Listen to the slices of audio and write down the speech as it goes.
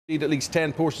Eat at least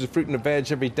 10 portions of fruit and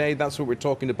veg every day. That's what we're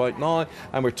talking about now.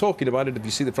 And we're talking about it, if you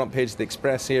see the front page of the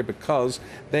Express here, because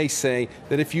they say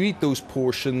that if you eat those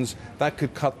portions, that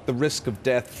could cut the risk of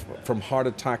death from heart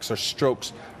attacks or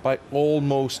strokes by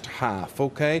almost half,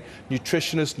 okay?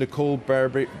 Nutritionist Nicole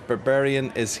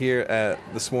Berberian is here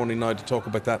this morning now to talk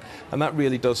about that. And that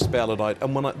really does spell it out.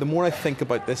 And the more I think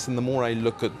about this and the more I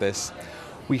look at this,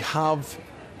 we have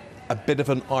a bit of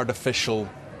an artificial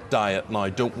diet now,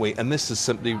 don't we? And this is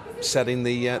simply setting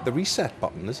the reset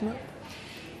button, isn't it?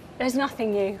 There's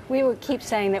nothing new. We will keep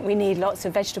saying that we need lots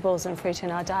of vegetables and fruit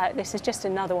in our diet. This is just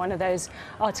another one of those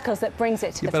articles that brings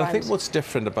it to the front. But I think what's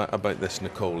different about this,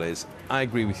 Nicole, is I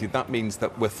agree with you. That means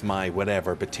that with my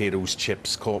whatever, potatoes,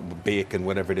 chips, bacon,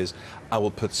 whatever it is, I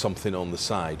will put something on the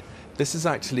side. This is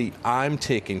actually, I'm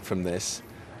taking from this,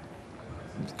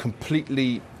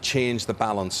 completely change the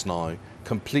balance now,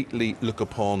 completely look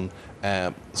upon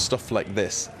stuff like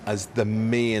this as the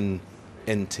main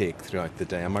intake throughout the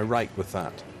day. Am I right with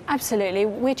that? Absolutely.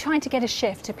 We're trying to get a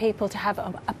shift to people to have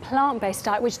a plant-based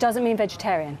diet, which doesn't mean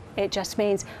vegetarian. It just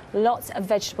means lots of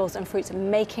vegetables and fruits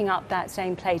making up that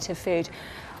same plate of food.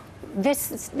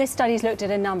 This study's looked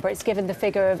at a number. It's given the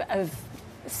figure of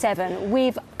 7.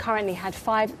 We've currently had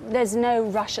 5. There's no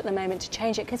rush at the moment to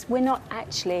change it because we're not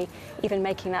actually even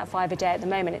making that 5 a day at the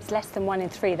moment. It's less than 1 in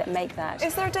 3 that make that.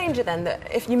 Is there a danger then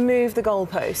that if you move the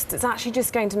goalposts, it's actually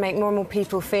just going to make more and more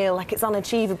people feel like it's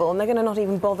unachievable and they're going to not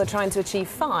even bother trying to achieve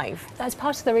 5? That's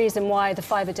part of the reason why the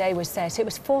 5 a day was set. It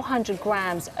was 400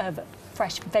 grams of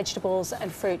fresh vegetables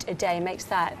and fruit a day makes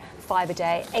that 5 a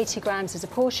day. 80 grams is a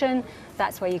portion.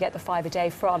 That's where you get the 5 a day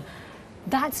from.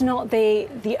 That's not the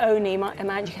only amount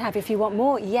you can have. If you want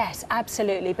more, yes,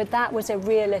 absolutely. But that was a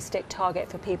realistic target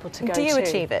for people to go to. Do you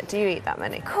achieve it? Do you eat that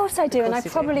many? Of course I do, and I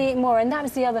probably eat more. And that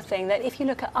was the other thing, that if you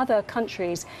look at other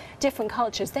countries, different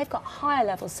cultures, they've got higher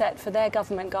levels set for their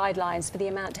government guidelines for the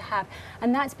amount to have.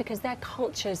 And that's because their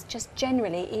cultures just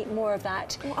generally eat more of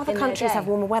that. Well, other countries have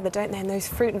warmer weather, don't they? And those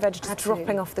fruit and veg just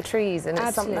dropping off the trees. And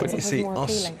it's something that's more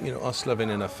appealing. Us living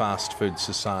in a fast food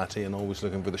society and always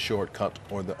looking for the shortcut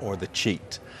or the cheat.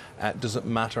 Does it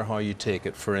matter how you take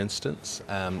it? For instance,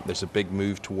 there's a big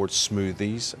move towards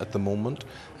smoothies at the moment.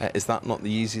 Is that not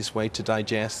the easiest way to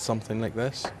digest something like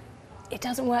this? It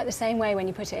doesn't work the same way when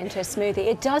you put it into a smoothie.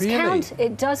 It does really? count.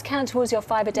 It does count towards your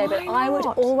 5 a day, but I would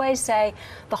always say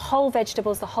the whole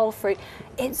vegetables, the whole fruit,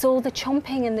 it's all the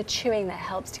chomping and the chewing that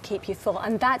helps to keep you full,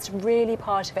 and that's really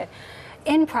part of it.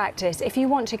 In practice, if you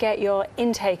want to get your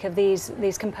intake of these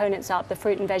components up, the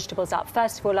fruit and vegetables up,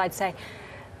 first of all, I'd say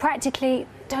practically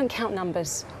don't count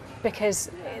numbers,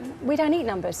 because we don't eat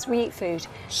numbers, we eat food.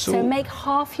 So make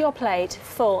half your plate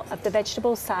full of the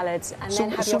vegetable salads and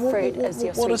then have your fruit as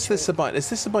your sweet treat. What is this about?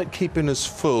 Is this about keeping us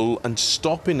full and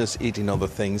stopping us eating other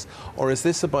things, or is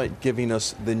this about giving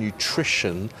us the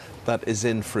nutrition that is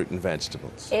in fruit and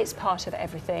vegetables? It's part of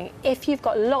everything. If you've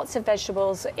got lots of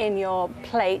vegetables in your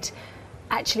plate,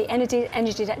 actually energy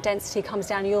density comes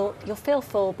down. You'll feel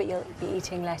full, but you'll be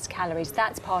eating less calories.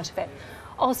 That's part of it.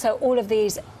 Also, all of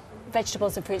these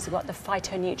vegetables and fruits have got the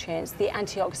phytonutrients, the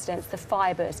antioxidants, the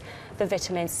fibres, the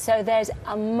vitamins. So there's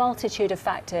a multitude of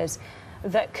factors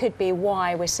that could be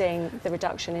why we're seeing the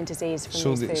reduction in disease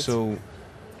from these foods. So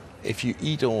if you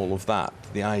eat all of that,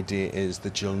 the idea is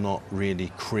that you'll not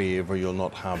really crave or you'll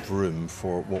not have room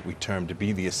for what we term to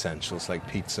be the essentials, like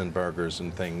pizza and burgers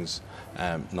and things,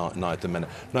 not at the minute.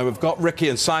 Now, we've got Ricky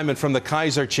and Simon from the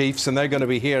Kaiser Chiefs, and they're going to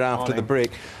be here after the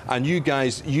break. And you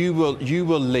guys, you will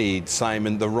lead,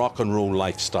 Simon, the rock and roll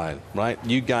lifestyle, right?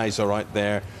 You guys are out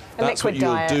there. That's what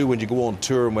you'll do when you go on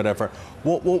tour and whatever.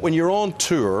 When you're on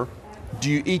tour,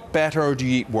 do you eat better or do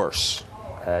you eat worse?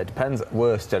 It depends.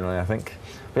 Worse, generally, I think.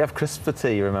 We have crisp for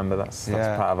tea, remember? That's part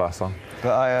of our song.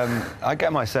 But I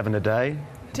get my 7 a day.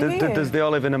 Does the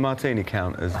olive in a martini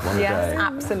count as one a day? Yes,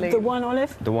 absolutely. The one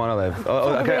olive? The one olive.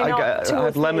 I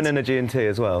had lemon in a G&T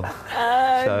as well.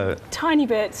 Tiny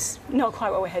bits, not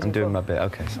quite what we're heading for. I'm doing my bit,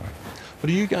 OK, sorry. But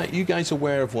are you guys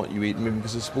aware of what you eat? I mean,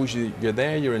 because I suppose you're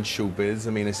there, you're in showbiz. I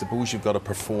mean, I suppose you've got to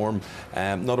perform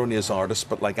not only as artists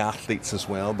but like athletes as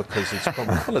well, because it's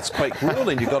probably, well, it's quite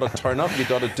grueling. You've got to turn up, you've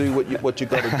got to do what you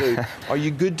got to do. Are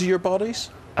you good to your bodies?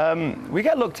 We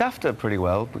get looked after pretty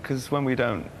well, because when we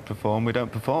don't perform, we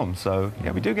don't perform. So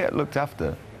yeah, we do get looked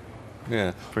after.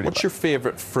 Yeah. What's your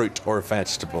favourite fruit or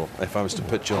vegetable, if I was to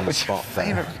put you on the spot?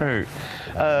 Favourite fruit?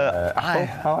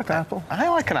 I like an apple. I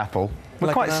like an apple.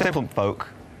 We're quite simple folk.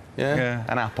 Yeah?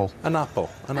 An apple. An apple.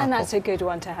 And that's a good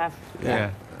one to have.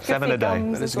 Yeah. 7 a day.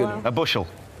 That is good. A bushel.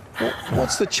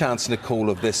 What's the chance, Nicole,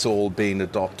 of this all being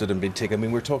adopted and being taken? I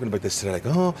mean, we're talking about this today, like,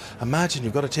 oh, imagine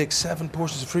you've got to take 7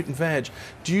 portions of fruit and veg.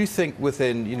 Do you think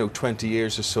within, 20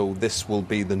 years or so, this will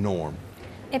be the norm?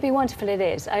 It'd be wonderful, it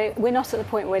is. We're not at the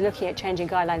point where we're looking at changing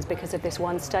guidelines because of this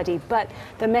one study, but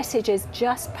the message is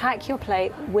just pack your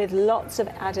plate with lots of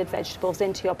added vegetables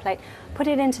into your plate. Put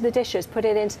it into the dishes, put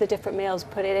it into the different meals,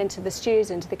 put it into the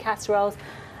stews, into the casseroles.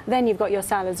 Then you've got your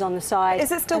salads on the side.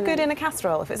 Is it still good in a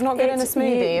casserole? If it's not good in a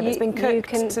smoothie, if it's been cooked you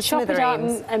can to chop it up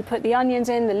and put the onions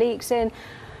in, the leeks in,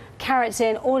 carrots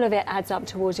in, all of it adds up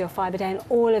towards your fibre day, and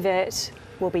all of it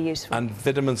will be useful. And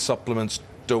vitamin supplements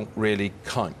don't really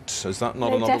count. Is that not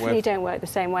another way? They definitely don't work the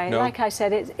same way. No? Like I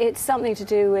said, it's something to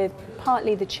do with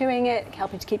partly the chewing it,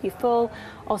 helping to keep you full,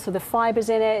 also the fibres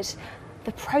in it.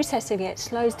 The processing it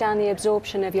slows down the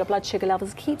absorption of your blood sugar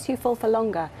levels, keeps you full for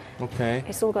longer. Okay.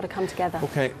 It's all got to come together.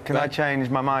 Okay. Can I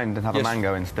change my mind and have a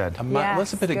mango instead? Yes,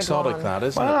 that's a bit exotic, that,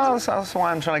 isn't well, it? that's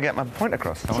why I'm trying to get my point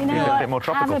across. I Do you want know to be what? a bit more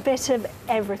tropical. Have a bit of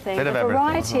everything. Bit of the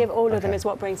variety everything. of all of them is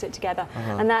what brings it together.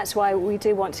 And that's why we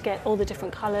do want to get all the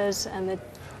different colours and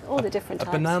all the different types.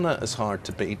 A banana is hard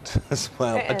to beat as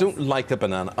well. It I don't is. like a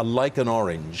banana. I like an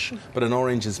orange, but an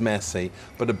orange is messy.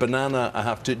 But a banana, I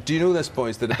have to... Do you know this,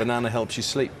 boys, that a banana helps you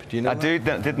sleep? Do you know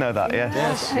that? did know that, yes.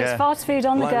 Yes. It's fast food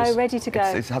on the go, ready to go.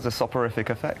 It has a soporific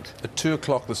effect. At 2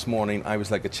 o'clock this morning, I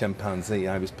was like a chimpanzee.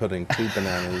 I was putting 2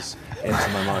 bananas into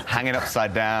my mouth. Hanging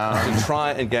upside down. To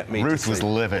try and get me Ruth to was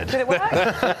sleep. livid. Did it work?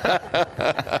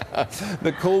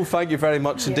 Nicole, thank you very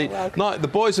much indeed. welcome. Now, the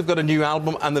boys have got a new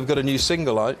album and they've got a new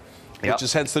single out. Yep. Which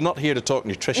is hence they're not here to talk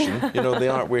nutrition. They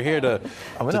are. We're here to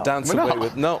dance away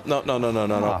with. No.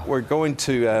 We're going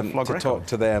to talk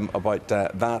to them about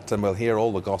that, and we'll hear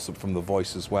all the gossip from The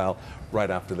Voice as well right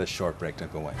after this short break.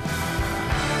 Don't go away.